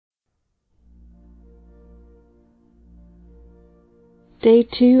Day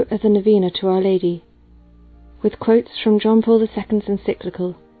 2 of the Novena to Our Lady, with quotes from John Paul II's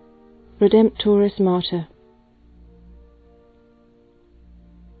encyclical, Redemptoris Mater.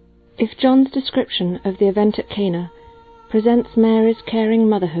 If John's description of the event at Cana presents Mary's caring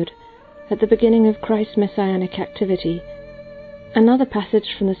motherhood at the beginning of Christ's messianic activity, another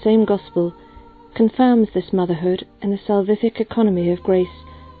passage from the same Gospel confirms this motherhood in the salvific economy of grace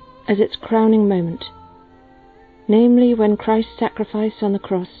as its crowning moment, namely when Christ's sacrifice on the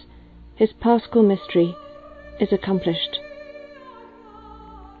cross, his paschal mystery, is accomplished.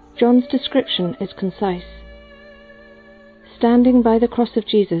 John's description is concise. Standing by the cross of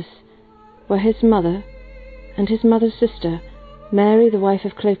Jesus were his mother and his mother's sister, Mary the wife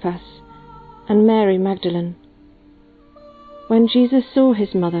of Clopas, and Mary Magdalene. When Jesus saw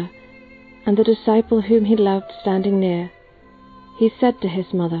his mother and the disciple whom he loved standing near, he said to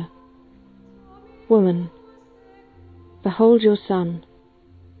his mother, "Woman, behold your son."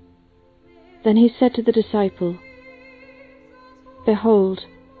 Then he said to the disciple, "Behold,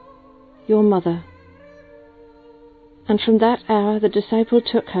 your mother." And from that hour the disciple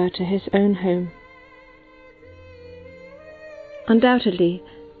took her to his own home. Undoubtedly,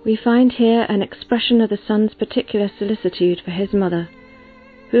 we find here an expression of the Son's particular solicitude for his mother,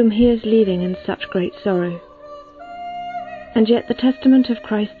 whom he is leaving in such great sorrow. And yet the testament of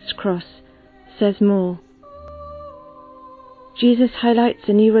Christ's cross says more. Jesus highlights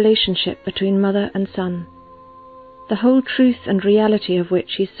a new relationship between mother and son, the whole truth and reality of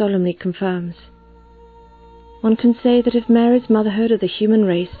which he solemnly confirms. One can say that if Mary's motherhood of the human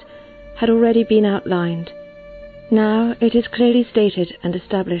race had already been outlined, now it is clearly stated and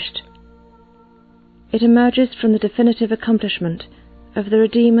established. It emerges from the definitive accomplishment of the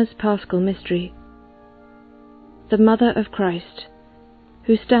Redeemer's paschal mystery. The Mother of Christ,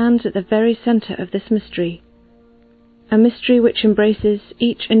 who stands at the very centre of this mystery, a mystery which embraces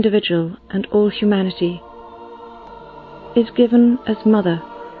each individual and all humanity, is given as mother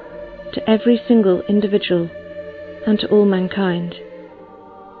to every single individual and to all mankind.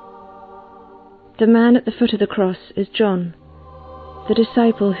 The man at the foot of the cross is John, the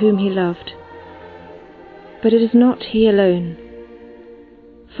disciple whom he loved. But it is not he alone.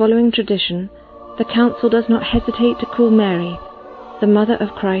 Following tradition, the Council does not hesitate to call Mary the Mother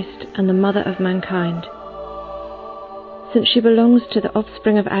of Christ and the Mother of mankind. Since she belongs to the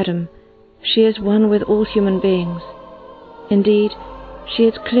offspring of Adam, she is one with all human beings. Indeed, she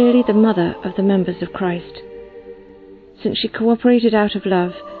is clearly the mother of the members of Christ, since she cooperated out of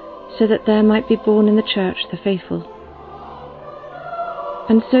love so that there might be born in the Church the faithful.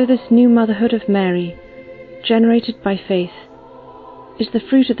 And so this new motherhood of Mary, generated by faith, is the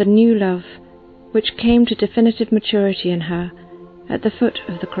fruit of the new love which came to definitive maturity in her at the foot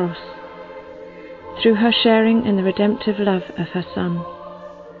of the cross, through her sharing in the redemptive love of her Son.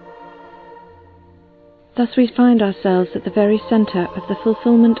 Thus we find ourselves at the very centre of the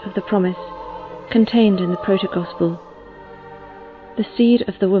fulfilment of the promise contained in the Proto-Gospel. The seed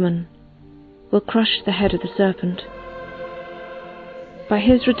of the woman will crush the head of the serpent. By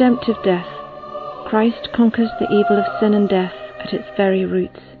his redemptive death, Christ conquers the evil of sin and death at its very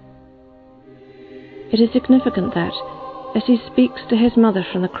roots. It is significant that, as he speaks to his mother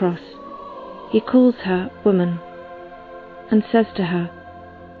from the cross, he calls her woman, and says to her,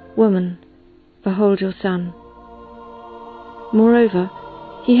 "Woman, behold your son." Moreover,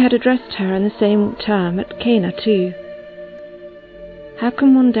 he had addressed her in the same term at Cana too. How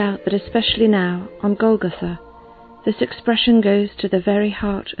can one doubt that especially now, on Golgotha, this expression goes to the very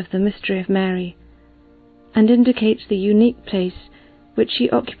heart of the mystery of Mary, and indicates the unique place which she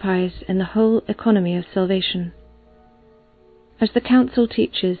occupies in the whole economy of salvation. As the Council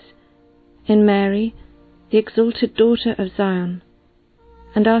teaches, in Mary, the exalted daughter of Zion,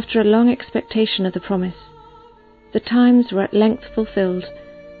 and after a long expectation of the promise, the times were at length fulfilled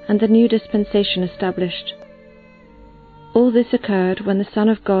and the new dispensation established. All this occurred when the Son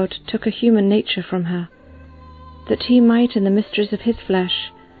of God took a human nature from her, that he might in the mysteries of his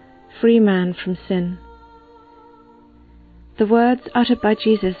flesh free man from sin. The words uttered by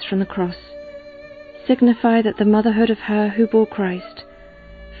Jesus from the cross signify that the motherhood of her who bore Christ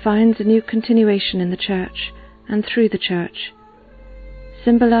finds a new continuation in the Church and through the Church,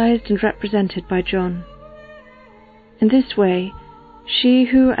 symbolized and represented by John. In this way, she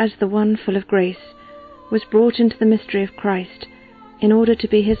who, as the one full of grace, was brought into the mystery of Christ in order to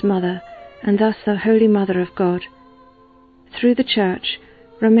be his mother and thus the Holy Mother of God, through the Church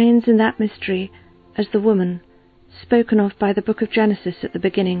remains in that mystery as the woman spoken of by the book of Genesis at the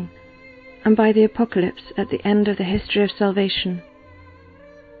beginning and by the Apocalypse at the end of the history of salvation.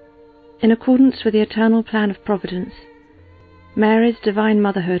 In accordance with the eternal plan of providence, Mary's divine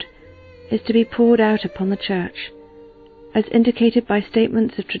motherhood is to be poured out upon the Church, as indicated by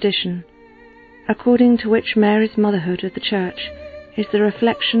statements of tradition, according to which Mary's motherhood of the Church is the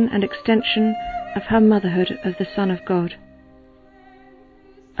reflection and extension of her motherhood of the Son of God.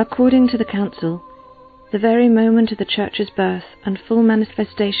 According to the Council, the very moment of the Church's birth and full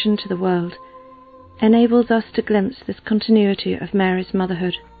manifestation to the world enables us to glimpse this continuity of Mary's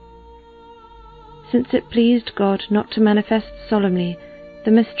motherhood. Since it pleased God not to manifest solemnly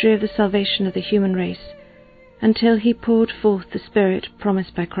the mystery of the salvation of the human race until he poured forth the Spirit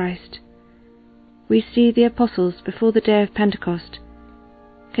promised by Christ, we see the apostles before the day of Pentecost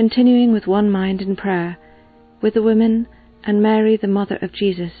continuing with one mind in prayer with the women and Mary the mother of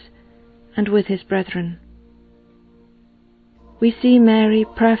Jesus, and with his brethren. We see Mary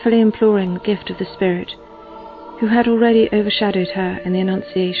prayerfully imploring the gift of the Spirit, who had already overshadowed her in the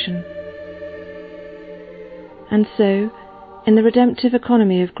Annunciation. And so, in the redemptive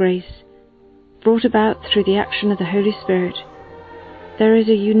economy of grace, brought about through the action of the Holy Spirit, there is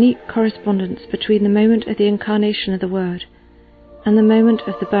a unique correspondence between the moment of the incarnation of the Word and the moment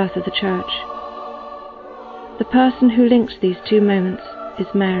of the birth of the Church. The person who links these two moments is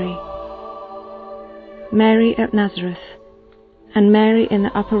Mary. Mary at Nazareth, and Mary in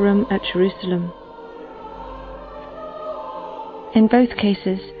the upper room at Jerusalem. In both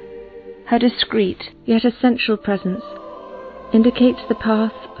cases, her discreet yet essential presence indicates the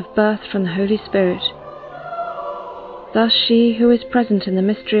path of birth from the Holy Spirit. Thus she who is present in the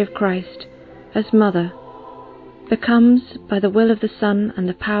mystery of Christ as Mother becomes, by the will of the Son and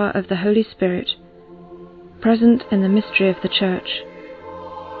the power of the Holy Spirit, present in the mystery of the Church.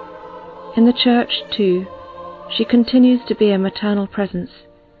 In the Church, too, she continues to be a maternal presence,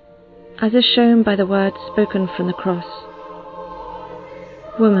 as is shown by the words spoken from the cross.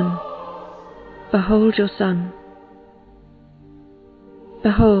 Woman, behold your son.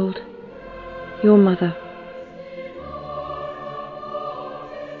 Behold your mother.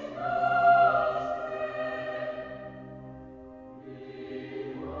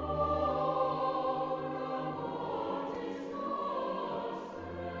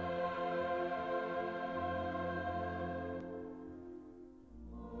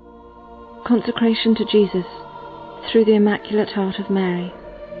 Consecration to Jesus through the Immaculate Heart of Mary.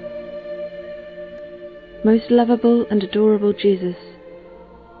 Most lovable and adorable Jesus,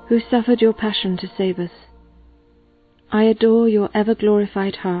 who suffered your passion to save us, I adore your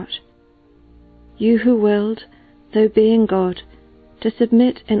ever-glorified heart. You who willed, though being God, to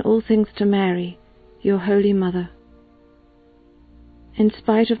submit in all things to Mary, your Holy Mother. In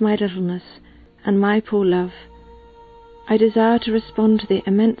spite of my littleness and my poor love, I desire to respond to the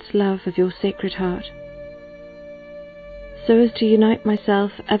immense love of your Sacred Heart, so as to unite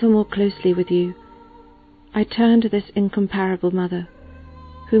myself ever more closely with you. I turn to this incomparable Mother,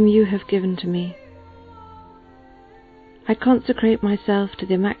 whom you have given to me. I consecrate myself to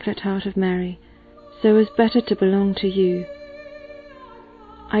the Immaculate Heart of Mary, so as better to belong to you.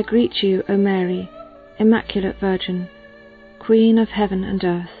 I greet you, O Mary, Immaculate Virgin, Queen of heaven and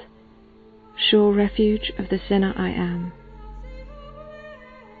earth, sure refuge of the sinner I am.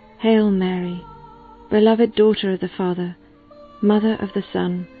 Hail Mary, beloved daughter of the Father, Mother of the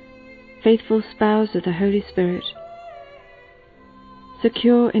Son, faithful spouse of the Holy Spirit.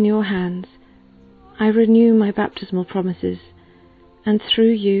 Secure in your hands, I renew my baptismal promises, and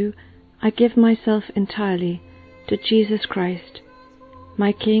through you I give myself entirely to Jesus Christ,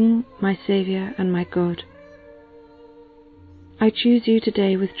 my King, my Saviour, and my God. I choose you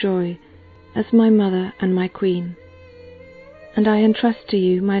today with joy as my Mother and my Queen, and I entrust to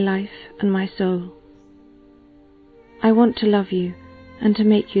you my life and my soul. I want to love you and to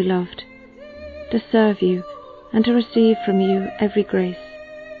make you loved, to serve you and to receive from you every grace,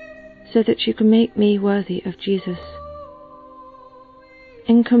 so that you can make me worthy of Jesus.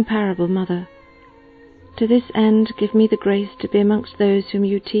 Incomparable Mother, to this end give me the grace to be amongst those whom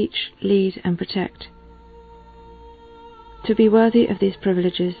you teach, lead, and protect. To be worthy of these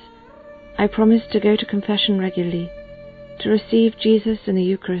privileges, I promise to go to confession regularly, to receive Jesus in the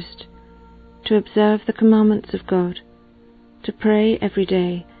Eucharist, to observe the commandments of God, to pray every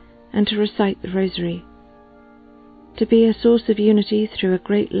day, and to recite the Rosary, to be a source of unity through a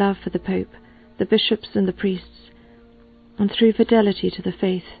great love for the Pope, the bishops and the priests, and through fidelity to the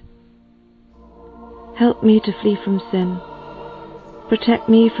faith. Help me to flee from sin. Protect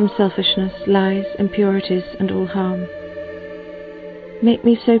me from selfishness, lies, impurities, and all harm. Make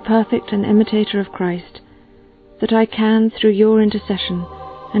me so perfect an imitator of Christ that I can, through your intercession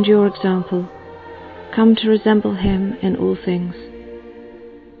and your example, come to resemble him in all things.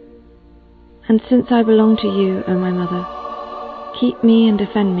 And since I belong to you, O my Mother, keep me and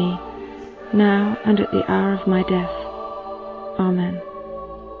defend me, now and at the hour of my death. Amen.